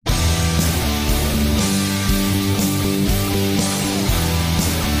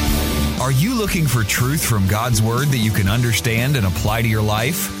Are you looking for truth from God's Word that you can understand and apply to your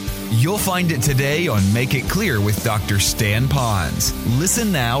life? You'll find it today on Make It Clear with Dr. Stan Ponz.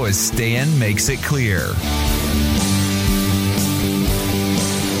 Listen now as Stan makes it clear.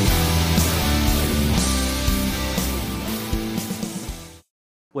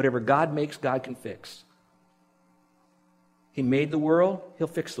 Whatever God makes, God can fix. He made the world, He'll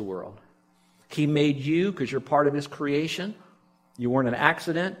fix the world. He made you because you're part of His creation. You weren't an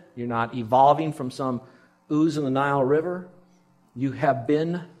accident. You're not evolving from some ooze in the Nile River. You have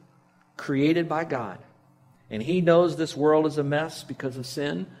been created by God. And He knows this world is a mess because of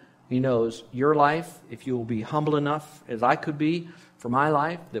sin. He knows your life, if you will be humble enough, as I could be for my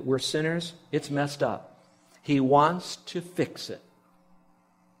life, that we're sinners, it's messed up. He wants to fix it.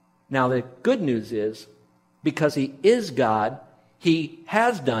 Now, the good news is, because He is God, He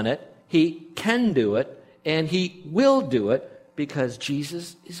has done it, He can do it, and He will do it because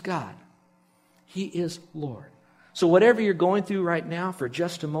Jesus is God. He is Lord. So whatever you're going through right now, for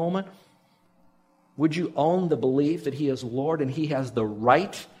just a moment, would you own the belief that He is Lord and He has the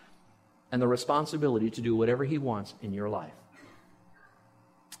right and the responsibility to do whatever He wants in your life?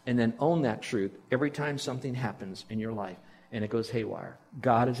 And then own that truth every time something happens in your life and it goes haywire.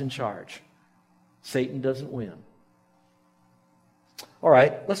 God is in charge. Satan doesn't win. All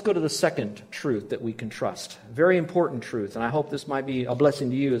right, let's go to the second truth that we can trust. Very important truth, and I hope this might be a blessing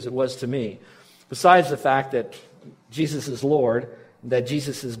to you as it was to me. Besides the fact that Jesus is Lord, that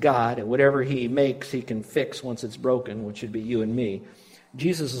Jesus is God, and whatever He makes, He can fix once it's broken, which should be you and me.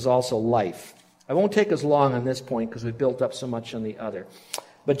 Jesus is also life. I won't take as long on this point because we've built up so much on the other.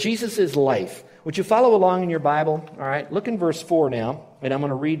 But Jesus is life. Would you follow along in your Bible? All right, look in verse 4 now, and I'm going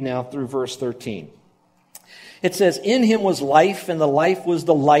to read now through verse 13. It says, "In Him was life, and the life was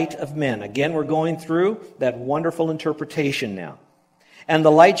the light of men." Again, we're going through that wonderful interpretation now. "And the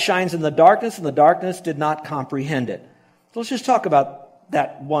light shines in the darkness, and the darkness did not comprehend it." So let's just talk about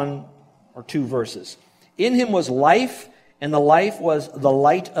that one or two verses. "In Him was life, and the life was the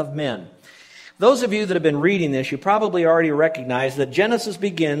light of men." Those of you that have been reading this, you probably already recognize that Genesis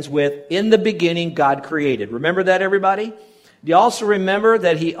begins with, "In the beginning, God created." Remember that, everybody? Do you also remember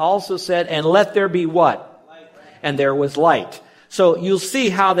that He also said, "And let there be" what? And there was light. So you'll see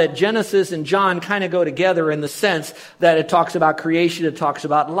how that Genesis and John kind of go together in the sense that it talks about creation, it talks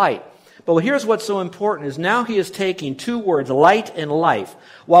about light. But here's what's so important is now He is taking two words, light and life.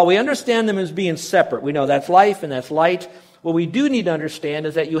 While we understand them as being separate, we know that's life and that's light. What we do need to understand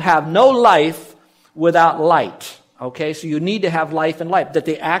is that you have no life without light. Okay, so you need to have life and light, that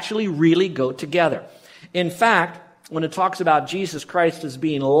they actually really go together. In fact, when it talks about Jesus Christ as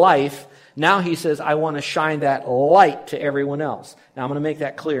being life, now He says, I want to shine that light to everyone else. Now I'm going to make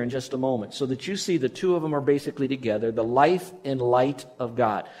that clear in just a moment so that you see the two of them are basically together, the life and light of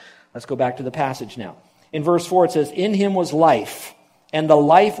God. Let's go back to the passage now. In verse 4 it says, "In Him was life, and the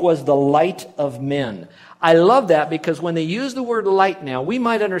life was the light of men." I love that because when they use the word light now, we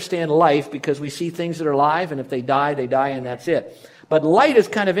might understand life because we see things that are alive, and if they die, and that's it. But light is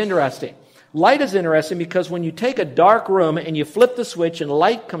kind of interesting. Light is interesting because when you take a dark room and you flip the switch and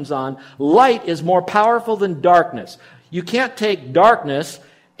light comes on, light is more powerful than darkness. You can't take darkness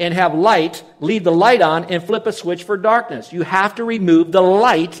and have light, leave the light on, and flip a switch for darkness. You have to remove the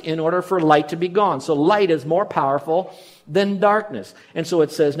light in order for light to be gone. So light is more powerful than darkness. And so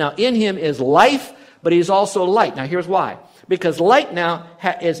it says, now in Him is life, but He's also light. Now here's why. Because light now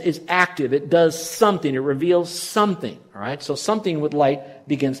is active. It does something. It reveals something. All right? So something with light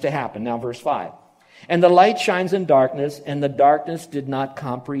begins to happen. Now verse 5. "And the light shines in darkness, and the darkness did not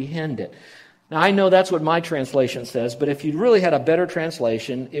comprehend it." Now I know that's what my translation says, but if you really had a better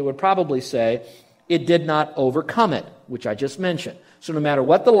translation, it would probably say, "It did not overcome it," which I just mentioned. So no matter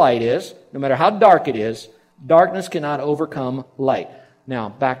what the light is, no matter how dark it is, darkness cannot overcome light. Now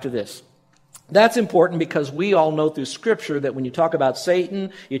back to this. That's important because we all know through Scripture that when you talk about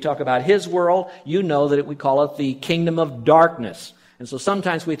Satan, you talk about his world, you know that we call it the kingdom of darkness. And so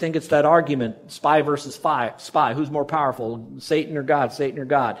sometimes we think it's that argument, spy versus spy. Who's more powerful, Satan or God, Satan or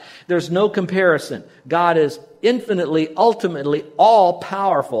God? There's no comparison. God is infinitely, ultimately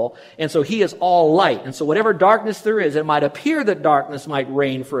all-powerful, and so He is all light. And so whatever darkness there is, it might appear that darkness might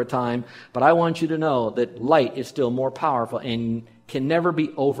reign for a time, but I want you to know that light is still more powerful and can never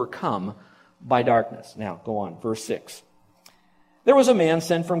be overcome by darkness. Now, go on, verse 6. "There was a man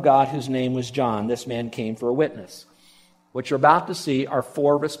sent from God whose name was John. This man came for a witness." What you're about to see are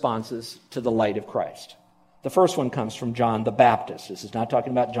four responses to the light of Christ. The first one comes from John the Baptist. This is not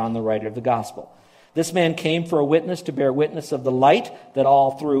talking about John the writer of the gospel. "This man came for a witness to bear witness of the light, that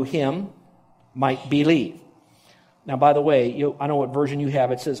all through him might believe." Now, by the way, I know what version you have.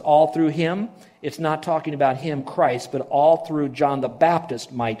 It says all through him. It's not talking about him, Christ, but all through John the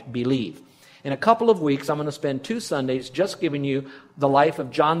Baptist might believe. In a couple of weeks, I'm going to spend 2 Sundays just giving you the life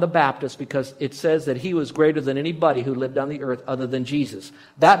of John the Baptist, because it says that he was greater than anybody who lived on the earth other than Jesus.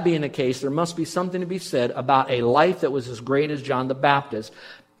 That being the case, there must be something to be said about a life that was as great as John the Baptist.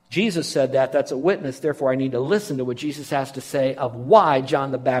 Jesus said that. That's a witness. Therefore, I need to listen to what Jesus has to say of why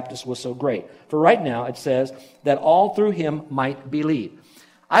John the Baptist was so great. For right now, it says that all through him might believe.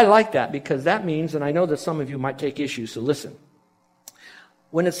 I like that, because that means, and I know that some of you might take issue, so listen.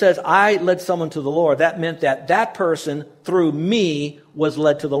 When it says, I led someone to the Lord, that meant that that person, through me, was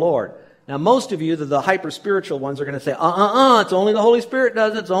led to the Lord. Now, most of you, the hyper-spiritual ones, are going to say, it's only the Holy Spirit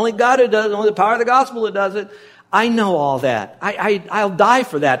does it. It's only God who does it. Only the power of the gospel that does it. I know all that. I'll die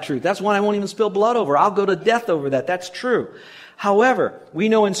for that truth. That's one I won't even spill blood over. I'll go to death over that. That's true. However, we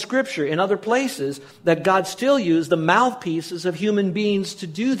know in Scripture, in other places, that God still used the mouthpieces of human beings to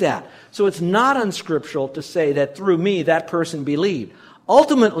do that. So it's not unscriptural to say that through me, that person believed.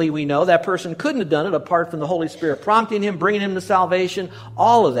 Ultimately, we know that person couldn't have done it apart from the Holy Spirit prompting him, bringing him to salvation,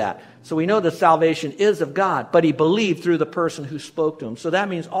 all of that. So we know that salvation is of God, but he believed through the person who spoke to him. So that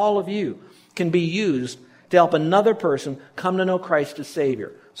means all of you can be used to help another person come to know Christ as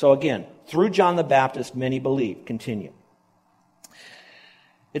Savior. So again, through John the Baptist, many believed. Continue.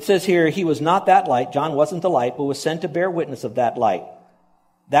 It says here, he was not that light. John wasn't the light, but was sent to bear witness of that light.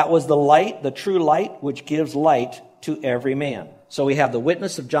 That was the light, the true light, which gives light to every man. So we have the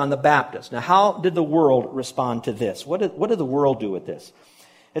witness of John the Baptist. Now, how did the world respond to this? What did the world do with this?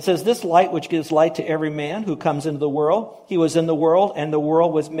 It says, this light which gives light to every man who comes into the world, he was in the world, and the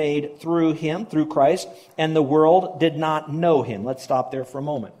world was made through him, through Christ, and the world did not know him. Let's stop there for a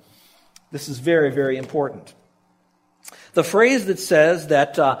moment. This is very, very important. The phrase that says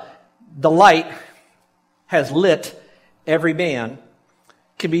that the light has lit every man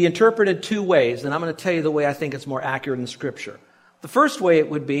can be interpreted 2 ways, and I'm going to tell you the way I think it's more accurate in Scripture. The first way it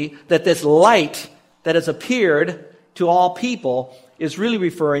would be that this light that has appeared to all people is really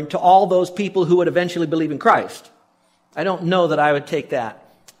referring to all those people who would eventually believe in Christ. I don't know that I would take that.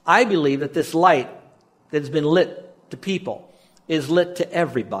 I believe that this light that has been lit to people is lit to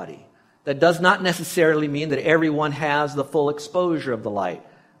everybody. That does not necessarily mean that everyone has the full exposure of the light,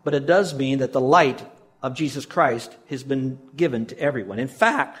 but it does mean that the light of Jesus Christ has been given to everyone. In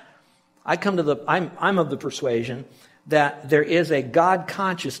fact, I'm of the persuasion that there is a God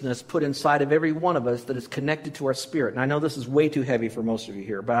consciousness put inside of every one of us that is connected to our spirit. And I know this is way too heavy for most of you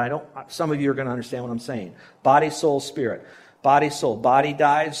here, but some of you are going to understand what I'm saying. Body, soul, spirit. Body, soul. Body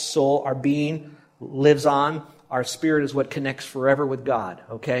dies, soul, our being lives on. Our spirit is what connects forever with God,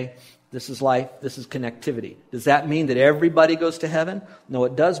 okay? This is life. This is connectivity. Does that mean that everybody goes to heaven? No,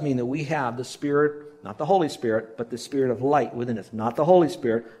 it does mean that we have the Spirit, not the Holy Spirit, but the Spirit of light within us. Not the Holy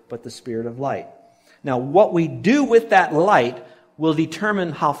Spirit, but the Spirit of light. Now, what we do with that light will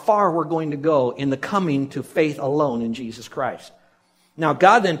determine how far we're going to go in the coming to faith alone in Jesus Christ. Now,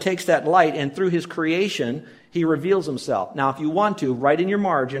 God then takes that light, and through His creation, He reveals Himself. Now, if you want to, write in your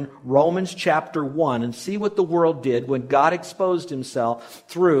margin Romans chapter 1 and see what the world did when God exposed Himself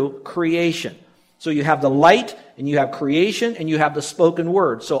through creation. So you have the light, and you have creation, and you have the spoken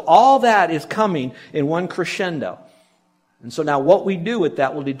word. So all that is coming in one crescendo. And so now what we do with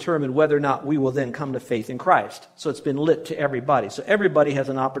that will determine whether or not we will then come to faith in Christ. So it's been lit to everybody. So everybody has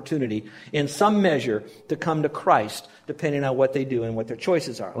an opportunity in some measure to come to Christ, depending on what they do and what their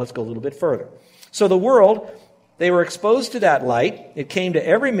choices are. Let's go a little bit further. So the world, they were exposed to that light. It came to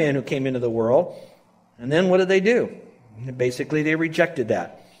every man who came into the world. And then what did they do? Basically, they rejected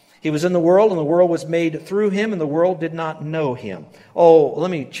that. He was in the world, and the world was made through Him, and the world did not know Him. Oh,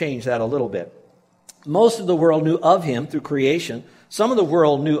 let me change that a little bit. Most of the world knew of Him through creation. Some of the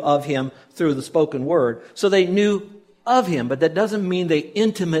world knew of Him through the spoken word. So they knew of Him, but that doesn't mean they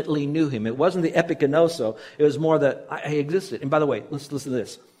intimately knew Him. It wasn't the epigenoso. It was more that He existed. And by the way, let's listen to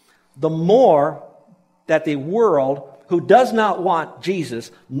this. The more that the world, who does not want Jesus,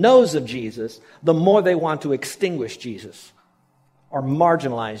 knows of Jesus, the more they want to extinguish Jesus or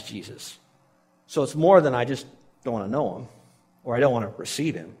marginalize Jesus. So it's more than I just don't want to know Him or I don't want to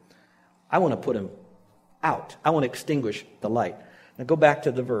receive Him. I want to put Him out. I want to extinguish the light. Now go back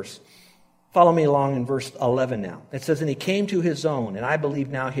to the verse. Follow me along in verse 11 now. It says, and He came to His own, and I believe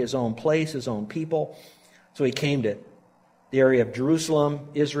now His own place, His own people. So He came to the area of Jerusalem,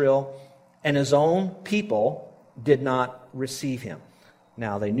 Israel, and His own people did not receive Him.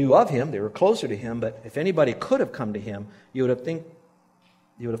 Now they knew of Him, they were closer to Him, but if anybody could have come to Him, you would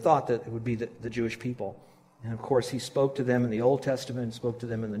have thought that it would be the Jewish people. And of course, he spoke to them in the Old Testament, and spoke to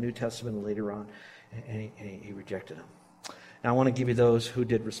them in the New Testament and later on, and he rejected them. Now, I want to give you those who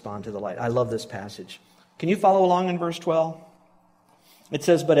did respond to the light. I love this passage. Can you follow along in verse 12? It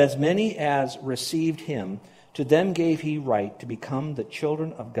says, "But as many as received him, to them gave he right to become the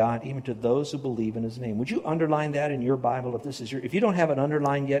children of God, even to those who believe in his name." Would you underline that in your Bible if you don't have it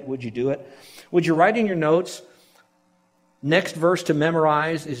underlined yet, would you do it? Would you write in your notes, next verse to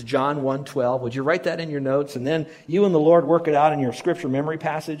memorize is John 1:12. Would you write that in your notes? And then you and the Lord work it out in your scripture memory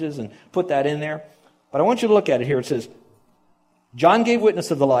passages and put that in there. But I want you to look at it here. It says, John gave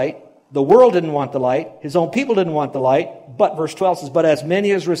witness of the light. The world didn't want the light. His own people didn't want the light. But, verse 12 says, "But as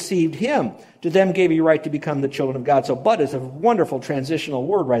many as received him, to them gave he right to become the children of God." So, "but" is a wonderful transitional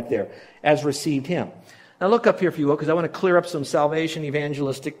word right there. As received him. Now look up here if you will, because I want to clear up some salvation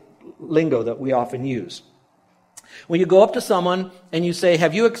evangelistic lingo that we often use. When you go up to someone and you say,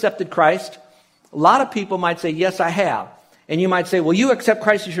 "Have you accepted Christ?" A lot of people might say, "Yes, I have." And you might say, "Will you accept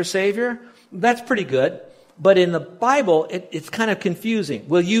Christ as your Savior?" That's pretty good. But in the Bible, it's kind of confusing.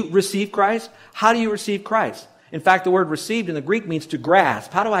 Will you receive Christ? How do you receive Christ? In fact, the word received in the Greek means to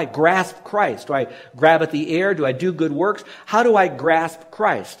grasp. How do I grasp Christ? Do I grab at the air? Do I do good works? How do I grasp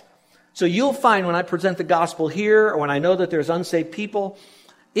Christ? So you'll find when I present the gospel here, or when I know that there's unsaved people,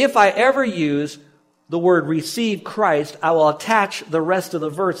 if I ever use the word receive Christ, I will attach the rest of the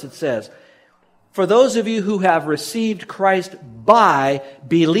verse. It says, "For those of you who have received Christ by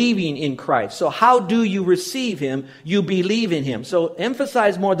believing in Christ." So how do you receive him? You believe in him. So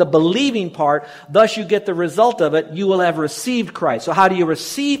emphasize more the believing part. Thus you get the result of it. You will have received Christ. So how do you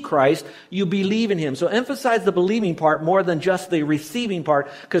receive Christ? You believe in him. So emphasize the believing part more than just the receiving part,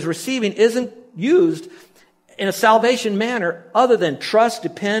 because receiving isn't used in a salvation manner other than trust,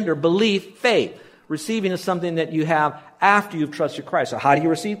 depend, or belief, faith. Receiving is something that you have after you've trusted Christ. So how do you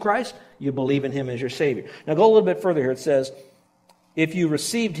receive Christ? You believe in him as your Savior. Now go a little bit further here. It says, if you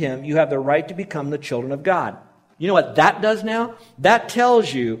received him, you have the right to become the children of God. You know what that does now? That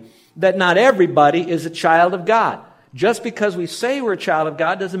tells you that not everybody is a child of God. Just because we say we're a child of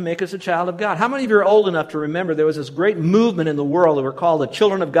God doesn't make us a child of God. How many of you are old enough to remember there was this great movement in the world that were called the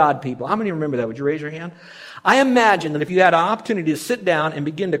Children of God people? How many remember that? Would you raise your hand? I imagine that if you had an opportunity to sit down and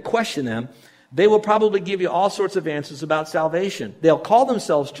begin to question them, they will probably give you all sorts of answers about salvation. They'll call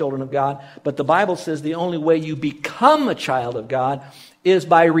themselves children of God, but the Bible says the only way you become a child of God is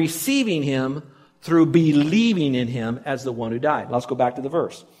by receiving him through believing in him as the one who died. Let's go back to the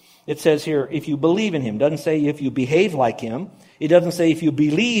verse. It says here, if you believe in him. It doesn't say if you behave like him. It doesn't say if you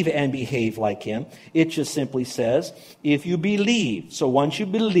believe and behave like him. It just simply says if you believe. So once you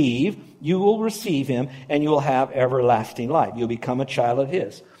believe, you will receive him and you will have everlasting life. You'll become a child of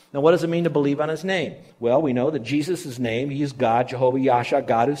his. Now, what does it mean to believe on his name? Well, we know that Jesus' name, he is God, Jehovah Yahshua,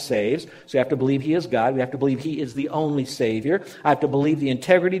 God who saves. So you have to believe he is God. We have to believe he is the only Savior. I have to believe the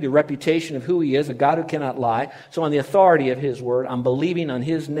integrity, the reputation of who he is, a God who cannot lie. So on the authority of his word, I'm believing on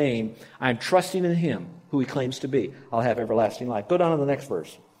his name. I'm trusting in him, who he claims to be. I'll have everlasting life. Go down to the next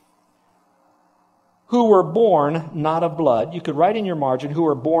verse. Who were born not of blood. You could write in your margin, who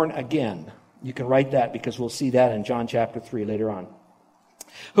were born again. You can write that because we'll see that in John chapter 3 later on.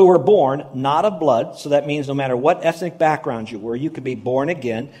 Who were born not of blood, so that means no matter what ethnic background you were, you could be born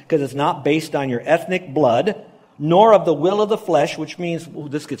again, because it's not based on your ethnic blood, nor of the will of the flesh, which means,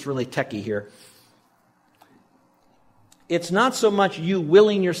 this gets really techie here. It's not so much you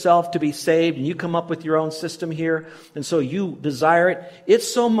willing yourself to be saved, and you come up with your own system here, and so you desire it.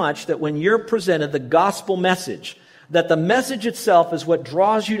 It's so much that when you're presented the gospel message, that the message itself is what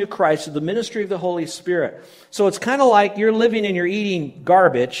draws you to Christ through the ministry of the Holy Spirit. So it's kind of like you're living and you're eating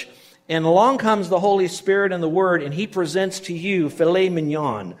garbage, and along comes the Holy Spirit and the Word, and he presents to you filet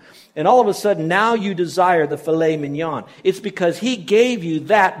mignon. And all of a sudden, now you desire the filet mignon. It's because he gave you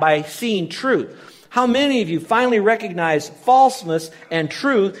that by seeing truth. How many of you finally recognize falseness and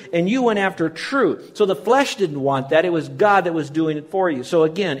truth, and you went after truth? So the flesh didn't want that. It was God that was doing it for you. So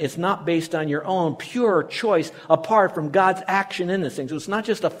again, it's not based on your own pure choice apart from God's action in this thing. So it's not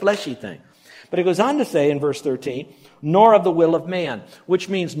just a fleshy thing. But it goes on to say in verse 13, nor of the will of man, which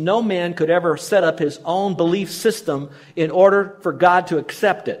means no man could ever set up his own belief system in order for God to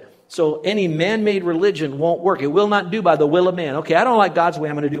accept it. So any man-made religion won't work. It will not do by the will of man. Okay, I don't like God's way,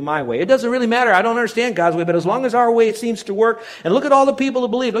 I'm going to do my way. It doesn't really matter. I don't understand God's way, but as long as our way seems to work, and look at all the people who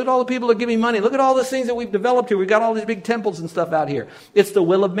believe, look at all the people who are giving money, look at all the things that we've developed here. We've got all these big temples and stuff out here. It's the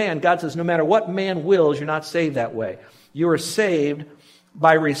will of man. God says no matter what man wills, you're not saved that way. You are saved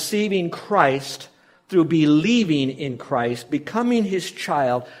by receiving Christ through believing in Christ, becoming his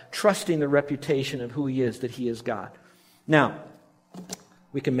child, trusting the reputation of who he is, that he is God. Now,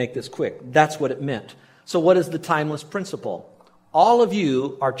 we can make this quick. That's what it meant. So what is the timeless principle? All of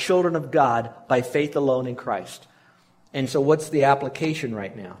you are children of God by faith alone in Christ. And so what's the application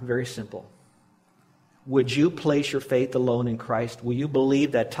right now? Very simple. Would you place your faith alone in Christ? Will you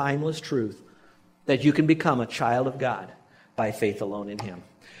believe that timeless truth that you can become a child of God by faith alone in Him?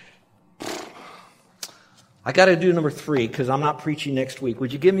 I got to do number 3 because I'm not preaching next week.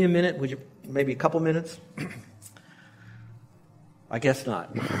 Would you give me a minute? Would you maybe a couple minutes? I guess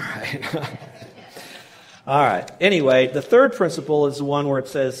not. All right. All right. Anyway, the third principle is the one where it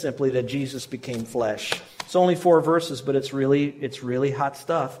says simply that Jesus became flesh. It's only 4 verses, but it's really hot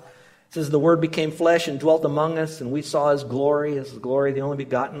stuff. It says, the Word became flesh and dwelt among us, and we saw His glory, as the glory of the only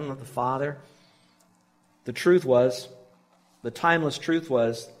begotten of the Father. The truth was, the timeless truth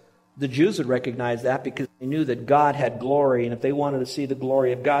was, the Jews would recognize that because they knew that God had glory, and if they wanted to see the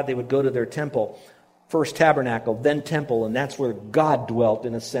glory of God, they would go to their temple. First tabernacle, then temple, and that's where God dwelt,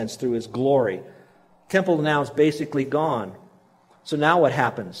 in a sense, through His glory. Temple now is basically gone. So now what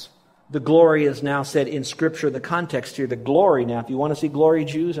happens? The glory is now said in Scripture, the context here, the glory now. If you want to see glory,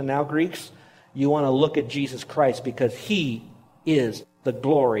 Jews and now Greeks, you want to look at Jesus Christ because He is the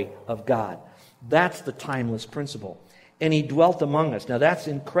glory of God. That's the timeless principle. And He dwelt among us. Now that's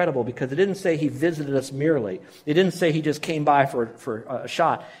incredible because it didn't say He visited us merely. It didn't say He just came by for a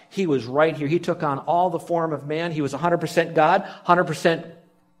shot. He was right here. He took on all the form of man. He was 100% God, 100%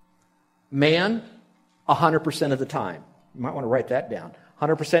 man, 100% of the time. You might want to write that down.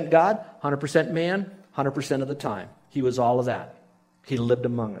 100% God, 100% man, 100% of the time. He was all of that. He lived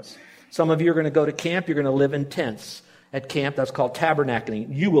among us. Some of you are going to go to camp. You're going to live in tents at camp. That's called tabernacling.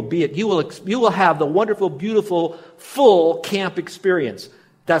 You will have the wonderful, beautiful, full camp experience.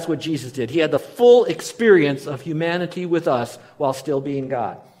 That's what Jesus did. He had the full experience of humanity with us while still being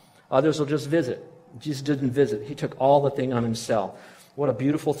God. Others will just visit. Jesus didn't visit. He took all the thing on Himself. What a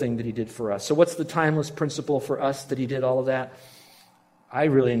beautiful thing that He did for us. So what's the timeless principle for us that He did all of that? I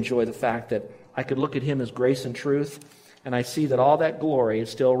really enjoy the fact that I could look at Him as grace and truth, and I see that all that glory is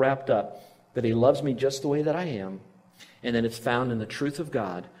still wrapped up, that He loves me just the way that I am, and that it's found in the truth of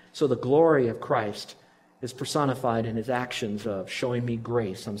God. So the glory of Christ is personified in His actions of showing me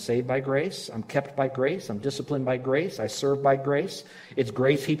grace. I'm saved by grace. I'm kept by grace. I'm disciplined by grace. I serve by grace. It's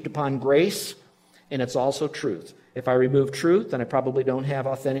grace heaped upon grace, and it's also truth. If I remove truth, then I probably don't have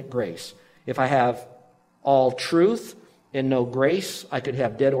authentic grace. If I have all truth and no grace, I could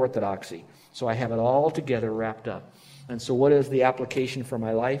have dead orthodoxy. So I have it all together wrapped up. And so what is the application for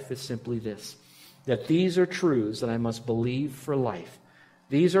my life? It's simply this, that these are truths that I must believe for life.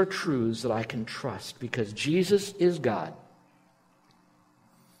 These are truths that I can trust because Jesus is God.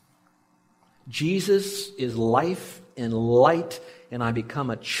 Jesus is life and light, and I become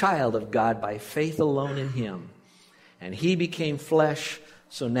a child of God by faith alone in Him. And He became flesh,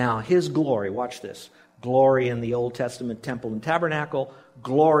 so now His glory, watch this, glory in the Old Testament temple and tabernacle,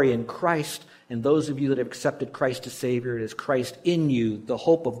 glory in Christ, and those of you that have accepted Christ as Savior, it is Christ in you, the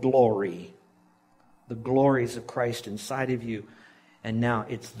hope of glory, the glories of Christ inside of you. And now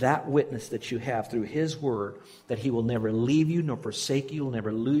it's that witness that you have through His Word that He will never leave you nor forsake you, you will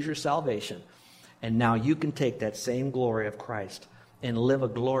never lose your salvation. And now you can take that same glory of Christ and live a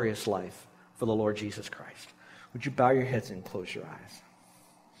glorious life for the Lord Jesus Christ. Would you bow your heads and close your eyes?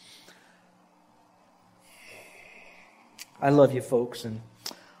 I love you folks, and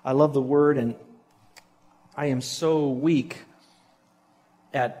I love the Word, and I am so weak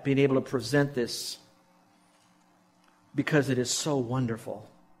at being able to present this because it is so wonderful.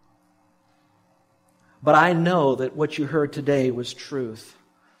 But I know that what you heard today was truth.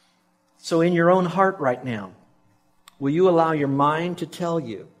 So in your own heart right now, will you allow your mind to tell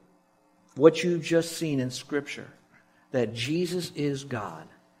you what you've just seen in Scripture, that Jesus is God.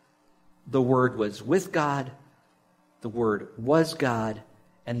 The Word was with God, the Word was God,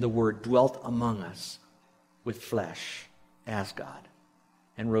 and the Word dwelt among us with flesh as God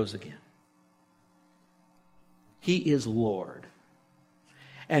and rose again. He is Lord.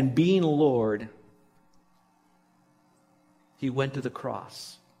 And being Lord, He went to the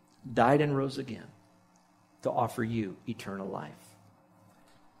cross, died and rose again to offer you eternal life.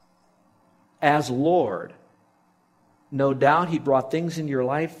 As Lord, no doubt He brought things into your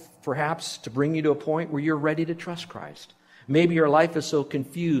life perhaps to bring you to a point where you're ready to trust Christ. Maybe your life is so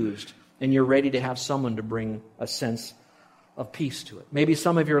confused and you're ready to have someone to bring a sense of peace to it. Maybe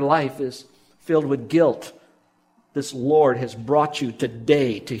some of your life is filled with guilt. This Lord has brought you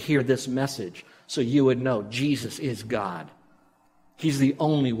today to hear this message so you would know Jesus is God. He's the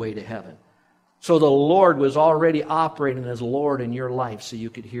only way to heaven. So the Lord was already operating as Lord in your life so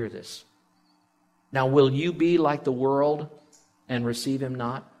you could hear this. Now, will you be like the world and receive Him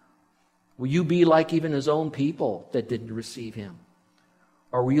not? Will you be like even his own people that didn't receive him?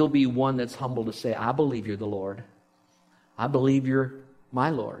 Or will you be one that's humble to say, I believe you're the Lord. I believe you're my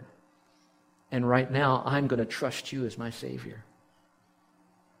Lord. And right now, I'm going to trust you as my Savior.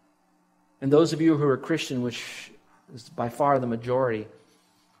 And those of you who are Christian, which is by far the majority,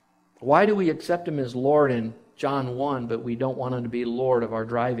 why do we accept him as Lord in John 1, but we don't want him to be Lord of our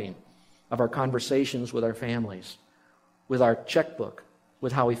driving, of our conversations with our families, with our checkbook,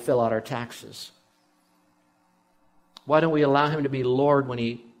 with how we fill out our taxes? Why don't we allow him to be Lord when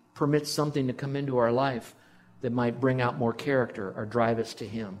he permits something to come into our life that might bring out more character or drive us to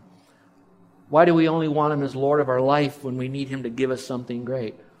him? Why do we only want him as Lord of our life when we need him to give us something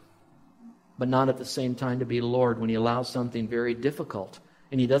great, but not at the same time to be Lord when he allows something very difficult?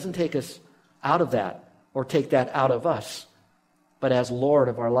 And he doesn't take us out of that or take that out of us, but as Lord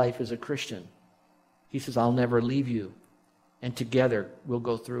of our life as a Christian, he says, I'll never leave you, and together we'll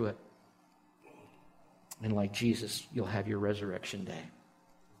go through it. And like Jesus, you'll have your resurrection day.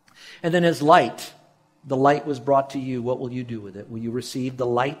 And then as light, the light was brought to you. What will you do with it? Will you receive the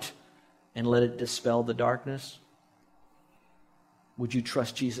light and let it dispel the darkness? Would you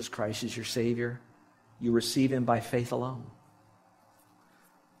trust Jesus Christ as your Savior? You receive him by faith alone.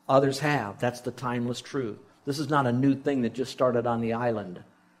 Others have. That's the timeless truth. This is not a new thing that just started on the island.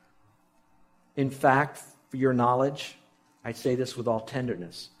 In fact, for your knowledge, I say this with all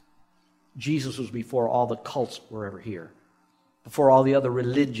tenderness, Jesus was before all the cults were ever here, before all the other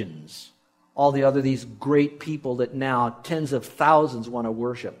religions, all the other these great people that now tens of thousands want to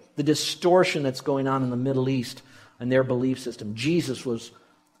worship. The distortion that's going on in the Middle East and their belief system. Jesus was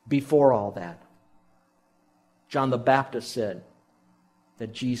before all that. John the Baptist said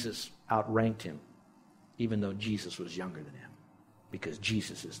that Jesus outranked him, even though Jesus was younger than him, because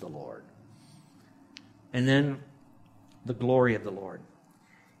Jesus is the Lord. And then the glory of the Lord.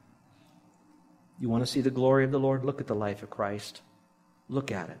 You want to see the glory of the Lord? Look at the life of Christ.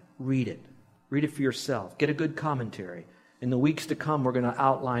 Look at it. Read it. Read it for yourself. Get a good commentary. In the weeks to come, we're going to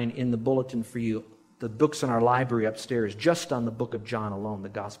outline in the bulletin for you the books in our library upstairs, just on the book of John alone, the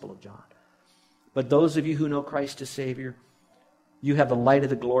Gospel of John. But those of you who know Christ as Savior, you have the light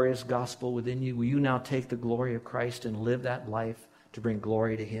of the glorious gospel within you. Will you now take the glory of Christ and live that life to bring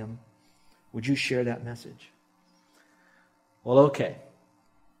glory to him? Would you share that message? Well, okay.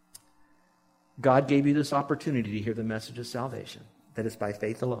 God gave you this opportunity to hear the message of salvation, that is by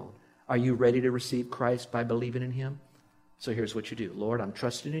faith alone. Are you ready to receive Christ by believing in him? So here's what you do. Lord, I'm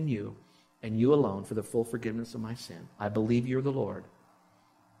trusting in you and you alone for the full forgiveness of my sin. I believe you're the Lord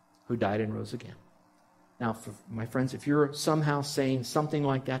who died and rose again. Now, for my friends, if you're somehow saying something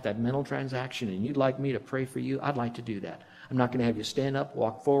like that mental transaction, and you'd like me to pray for you, I'd like to do that. I'm not going to have you stand up,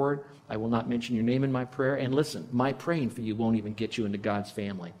 walk forward. I will not mention your name in my prayer. And listen, my praying for you won't even get you into God's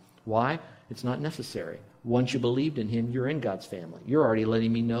family. Why? It's not necessary. Once you believed in him, you're in God's family. You're already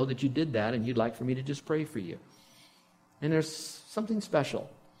letting me know that you did that and you'd like for me to just pray for you. And there's something special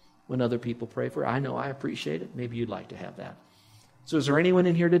when other people pray for you. I know I appreciate it. Maybe you'd like to have that. So is there anyone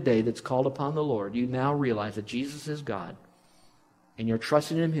in here today that's called upon the Lord? You now realize that Jesus is God and you're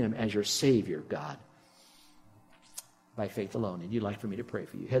trusting in him as your Savior, God, by faith alone. And you'd like for me to pray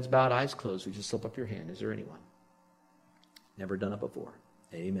for you. Heads bowed, eyes closed. Would you slip up your hand? Is there anyone? Never done it before.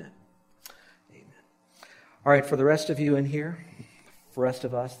 Amen. Amen. All right, for the rest of you in here, for the rest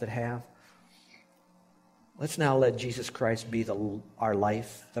of us that have, let's now let Jesus Christ be our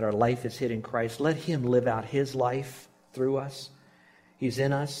life, that our life is hid in Christ. Let him live out his life through us. He's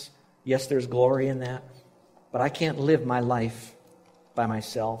in us. Yes, there's glory in that, but I can't live my life by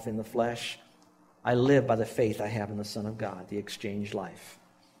myself in the flesh. I live by the faith I have in the Son of God, the exchanged life.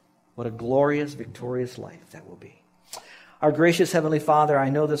 What a glorious, victorious life that will be. Our gracious Heavenly Father, I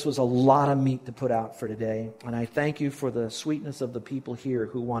know this was a lot of meat to put out for today, and I thank you for the sweetness of the people here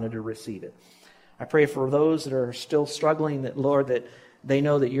who wanted to receive it. I pray for those that are still struggling, that, Lord, that they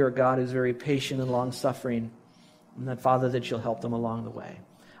know that you're a God who's very patient and long-suffering, and that, Father, that you'll help them along the way.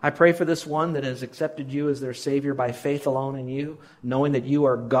 I pray for this one that has accepted you as their Savior by faith alone in you, knowing that you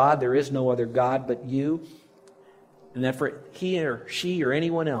are God, there is no other God but you, and that for he or she or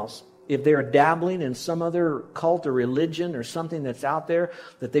anyone else, if they're dabbling in some other cult or religion or something that's out there,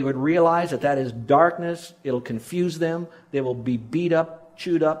 that they would realize that that is darkness. It'll confuse them. They will be beat up,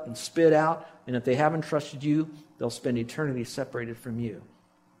 chewed up, and spit out. And if they haven't trusted you, they'll spend eternity separated from you.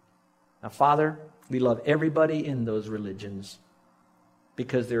 Now, Father, we love everybody in those religions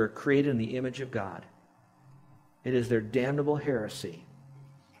because they're created in the image of God. It is their damnable heresy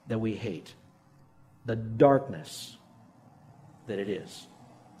that we hate, the darkness that it is.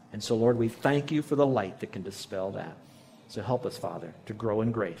 And so, Lord, we thank you for the light that can dispel that. So help us, Father, to grow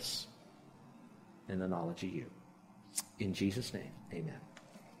in grace. in the knowledge of you. In Jesus' name, amen.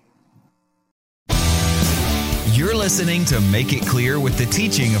 You're listening to Make It Clear with the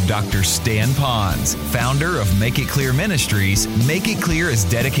teaching of Dr. Stan Ponz, founder of Make It Clear Ministries. Make It Clear is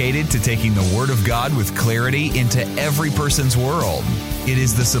dedicated to taking the Word of God with clarity into every person's world. It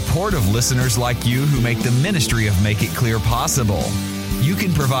is the support of listeners like you who make the ministry of Make It Clear possible. You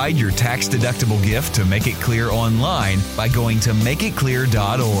can provide your tax-deductible gift to Make It Clear online by going to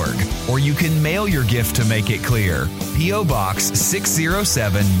makeitclear.org, or you can mail your gift to Make It Clear, P.O. Box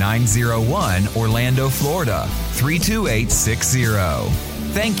 607901, Orlando, Florida 32860.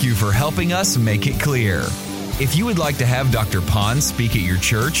 Thank you for helping us make it clear. If you would like to have Dr. Ponz speak at your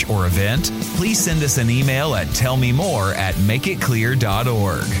church or event, please send us an email at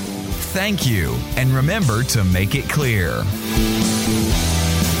tellmemore@makeitclear.org. Thank you, and remember to make it clear.